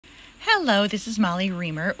Hello, this is Molly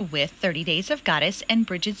Reamer with 30 Days of Goddess and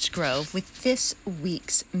Bridget's Grove with this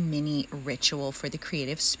week's mini ritual for the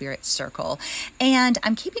Creative Spirit Circle. And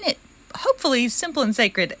I'm keeping it hopefully simple and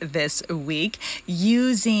sacred this week,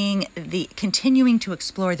 continuing to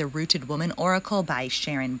explore the Rooted Woman Oracle by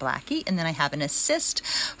Sharon Blackie. And then I have an assist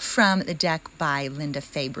from the deck by Linda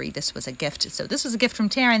Fabry. This was a gift. So this was a gift from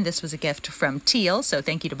Taryn. This was a gift from Teal. So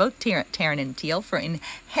thank you to both Taryn and Teal for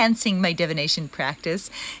enhancing my divination practice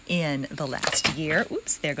in the last year.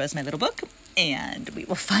 Oops, there goes my little book. And we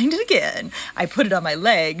will find it again. I put it on my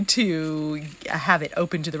leg to have it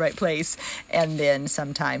open to the right place, and then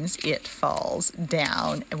sometimes it falls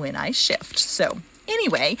down when I shift. So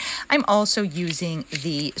anyway, I'm also using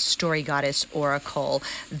the Story Goddess Oracle,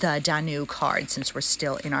 the Danu card, since we're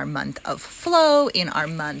still in our month of flow, in our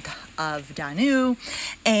month of Danu.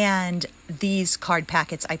 And these card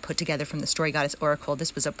packets I put together from the Story Goddess Oracle.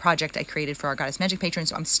 This was a project I created for our Goddess Magic patrons,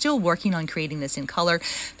 so I'm still working on creating this in color.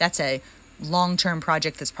 That's a long-term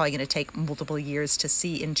project that's probably going to take multiple years to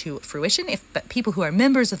see into fruition. But people who are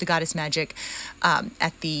members of the Goddess Magic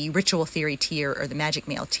at the Ritual Theory tier or the Magic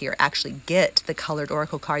Mail tier actually get the colored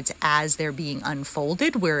oracle cards as they're being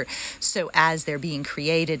unfolded. So as they're being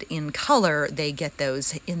created in color, they get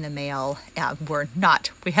those in the mail.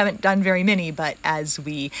 We haven't done very many, but as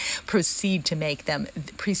we proceed to make them,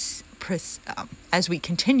 as we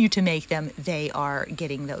continue to make them, they are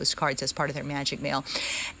getting those cards as part of their magic mail.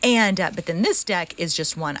 And but then this deck is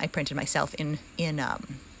just one I printed myself in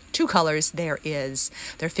two colors. There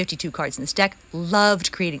are 52 cards in this deck.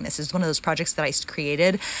 Loved creating this. This is one of those projects that I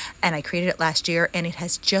created, and I created it last year, and it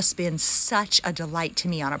has just been such a delight to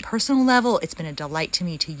me on a personal level. It's been a delight to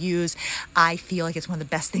me to use. I feel like it's one of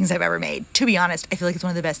the best things I've ever made. To be honest, I feel like it's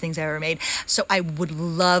one of the best things I've ever made. So I would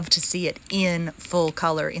love to see it in full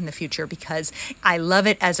color in the future, because I love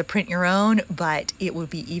it as a print your own, but it would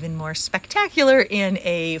be even more spectacular in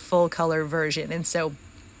a full color version. And so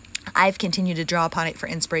I've continued to draw upon it for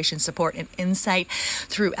inspiration, support, and insight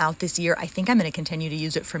throughout this year. I think I'm going to continue to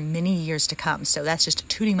use it for many years to come. So that's just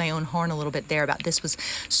tooting my own horn a little bit there about this. It was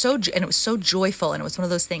so joyful, and it was one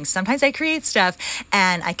of those things. Sometimes I create stuff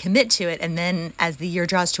and I commit to it, and then as the year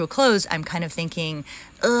draws to a close, I'm kind of thinking,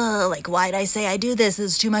 like, why'd I say I do this?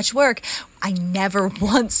 This is too much work. I never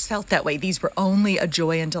once felt that way. These were only a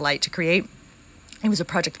joy and delight to create. It was a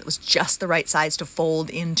project that was just the right size to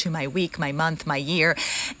fold into my week, my month, my year,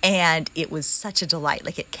 and it was such a delight.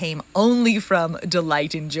 Like, it came only from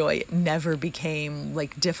delight and joy. It never became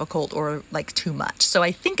like difficult or like too much. So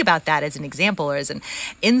I think about that as an example or as an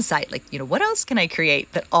insight, like, what else can I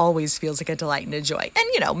create that always feels like a delight and a joy?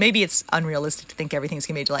 And, maybe it's unrealistic to think everything's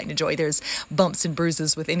gonna be a delight and a joy. There's bumps and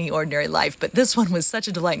bruises with any ordinary life, but this one was such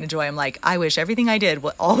a delight and a joy. I'm like, I wish everything I did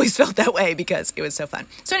always felt that way, because it was so fun.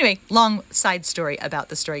 So anyway, long side story about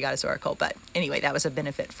the Story Goddess Oracle, but anyway, that was a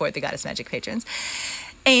benefit for the Goddess Magic patrons.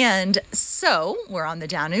 And so we're on the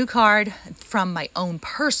Danu card from my own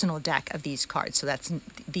personal deck of these cards. So that's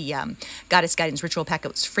the Goddess Guidance Ritual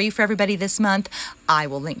Packet. Was free for everybody this month. I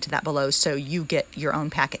will link to that below, so you get your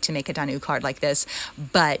own packet to make a Danu card like this.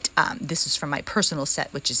 But this is from my personal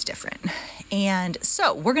set, which is different. And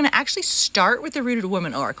so we're going to actually start with the Rooted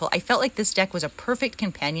Woman Oracle. I felt like this deck was a perfect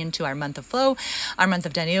companion to our month of flow, our month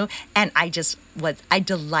of Danu, and I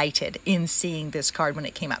delighted in seeing this card when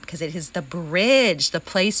it came up, because it is the bridge, the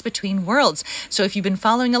place between worlds. So if you've been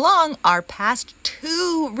following along, our past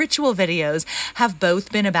two ritual videos have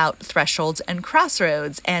both been about thresholds and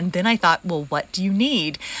crossroads. And then I thought, well, what do you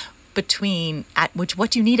need? What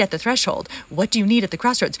do you need at the threshold? What do you need at the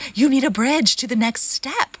crossroads? You need a bridge to the next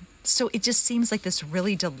step. So it just seems like this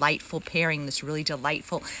really delightful pairing, this really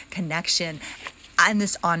delightful connection on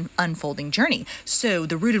this unfolding journey. So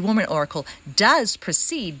the Rooted Woman Oracle does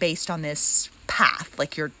proceed based on this path,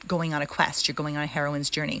 like you're going on a quest, you're going on a heroine's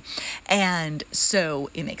journey. And so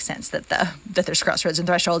it makes sense that there's crossroads and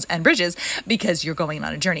thresholds and bridges, because you're going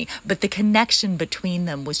on a journey. But the connection between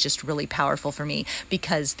them was just really powerful for me,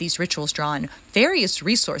 because these rituals draw on various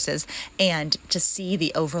resources, and to see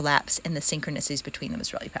the overlaps and the synchronicities between them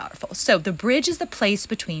is really powerful. So the bridge is the place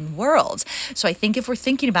between worlds. So I think if we're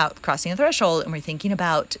thinking about crossing a threshold and we're thinking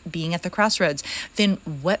about being at the crossroads, then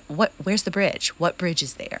where's the bridge? What bridge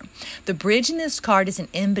is there? The bridge in this card is an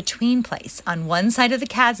in-between place. On one side of the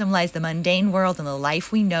chasm lies the mundane world and the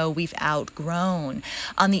life we know we've outgrown.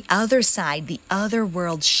 On the other side, the other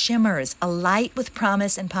world shimmers, alight with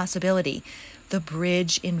promise and possibility. The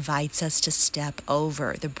bridge invites us to step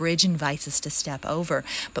over. The bridge invites us to step over.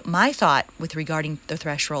 But my thought with regarding the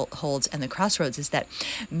thresholds and the crossroads is that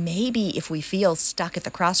maybe if we feel stuck at the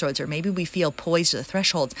crossroads, or maybe we feel poised at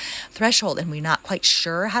the threshold and we're not quite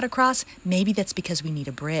sure how to cross, maybe that's because we need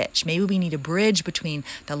a bridge. Maybe we need a bridge between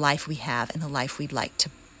the life we have and the life we'd like to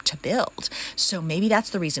build. So maybe that's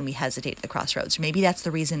the reason we hesitate at the crossroads. Maybe that's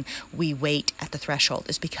the reason we wait at the threshold,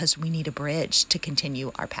 is because we need a bridge to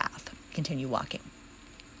continue our path, continue walking.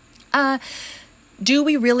 Do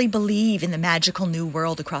we really believe in the magical new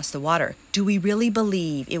world across the water? Do we really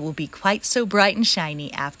believe it will be quite so bright and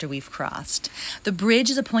shiny after we've crossed? The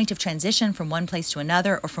bridge is a point of transition from one place to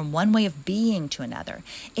another, or from one way of being to another.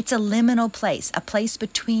 It's a liminal place, a place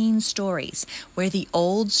between stories, where the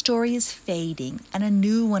old story is fading and a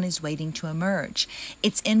new one is waiting to emerge.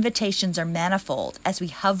 Its invitations are manifold as we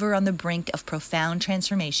hover on the brink of profound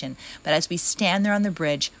transformation, but as we stand there on the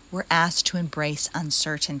bridge, we're asked to embrace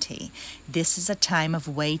uncertainty. This is a time of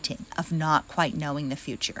waiting, of not quite knowing the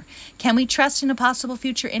future. Can we trust in a possible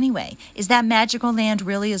future anyway? Is that magical land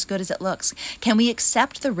really as good as it looks? Can we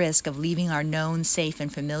accept the risk of leaving our known, safe,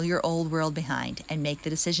 and familiar old world behind and make the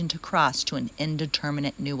decision to cross to an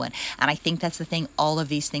indeterminate new one? And I think that's the thing all of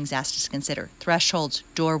these things ask us to consider. Thresholds,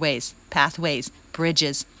 doorways, pathways,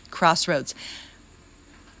 bridges, crossroads.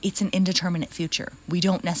 It's an indeterminate future. We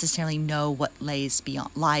don't necessarily know what lies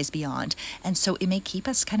beyond. And so it may keep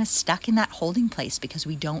us kind of stuck in that holding place because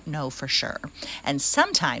we don't know for sure. And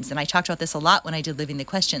sometimes, and I talked about this a lot when I did Living the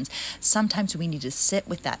Questions, sometimes we need to sit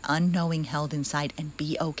with that unknowing held inside and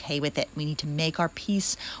be okay with it. We need to make our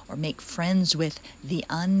peace or make friends with the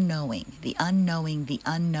unknowing, the unknown,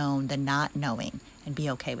 the not knowing, and be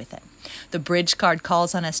okay with it. The bridge card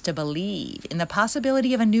calls on us to believe in the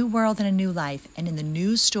possibility of a new world and a new life, and in the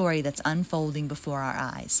new story that's unfolding before our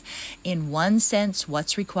eyes. In one sense,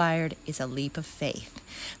 what's required is a leap of faith.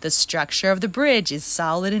 The structure of the bridge is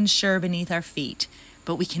solid and sure beneath our feet,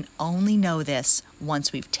 but we can only know this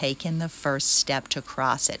once we've taken the first step to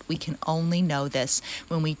cross it. We can only know this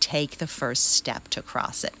when we take the first step to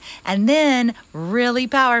cross it. And then, really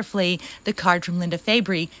powerfully, the card from Linda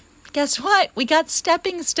Fabry, guess what? We got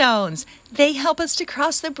stepping stones. They help us to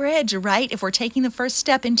cross the bridge, right? If we're taking the first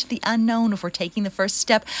step into the unknown, if we're taking the first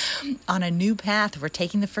step on a new path, if we're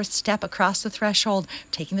taking the first step across the threshold,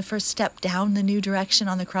 taking the first step down the new direction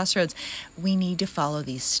on the crossroads, we need to follow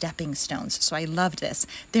these stepping stones. So I loved this.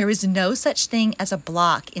 There is no such thing as a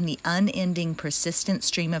block in the unending, persistent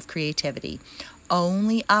stream of creativity.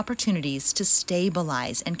 Only opportunities to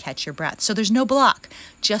stabilize and catch your breath. So there's no block,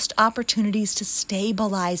 just opportunities to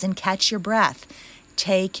stabilize and catch your breath.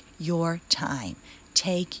 Take your time.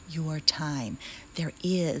 Take your time. There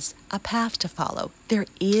is a path to follow. There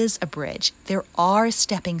is a bridge. There are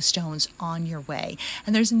stepping stones on your way.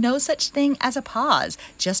 And there's no such thing as a pause,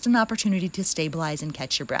 just an opportunity to stabilize and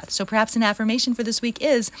catch your breath. So perhaps an affirmation for this week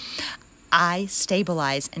is, I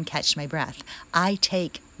stabilize and catch my breath. I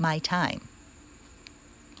take my time.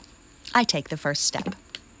 I take the first step.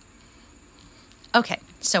 Okay,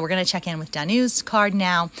 so we're going to check in with Danu's card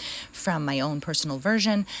now from my own personal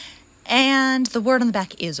version. And the word on the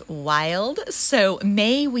back is wild. So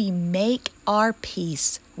may we make our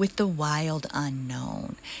peace with the wild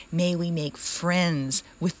unknown. May we make friends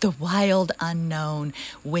with the wild unknown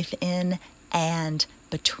within and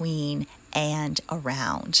between and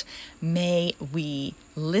around. May we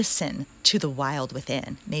listen to the wild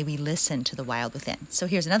within. May we listen to the wild within. So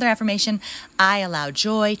here's another affirmation. I allow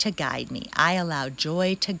joy to guide me. I allow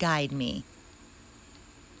joy to guide me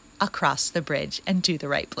across the bridge and to the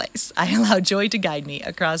right place. I allow joy to guide me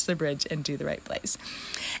across the bridge and to the right place.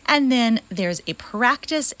 And then there's a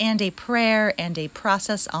practice and a prayer and a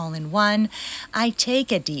process all in one. I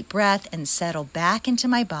take a deep breath and settle back into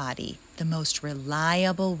my body, the most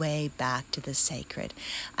reliable way back to the sacred.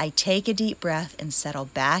 I take a deep breath and settle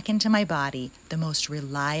back into my body, the most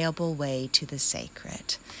reliable way to the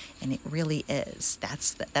sacred. And it really is.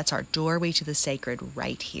 That's our doorway to the sacred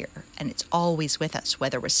right here. And it's always with us,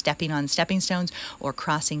 whether we're stepping on stepping stones or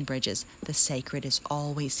crossing bridges. The sacred is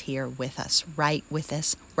always here with us, right with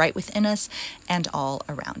us, right within us, and all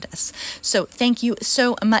around us. So thank you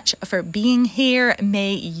so much for being here.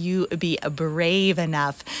 May you be brave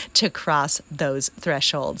enough to cross those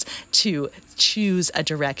thresholds, to choose a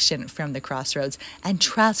direction from the crossroads, and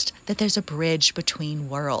trust that there's a bridge between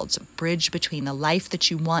worlds, a bridge between the life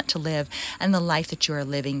that you want to live and the life that you are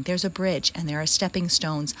living. There's a bridge, and there are stepping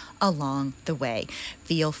stones along the way.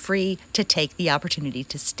 Feel free to take the opportunity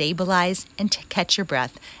to stabilize and to catch your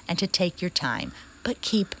breath and to take your time, but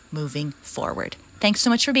keep moving forward. Thanks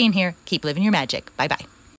so much for being here. Keep living your magic. Bye-bye.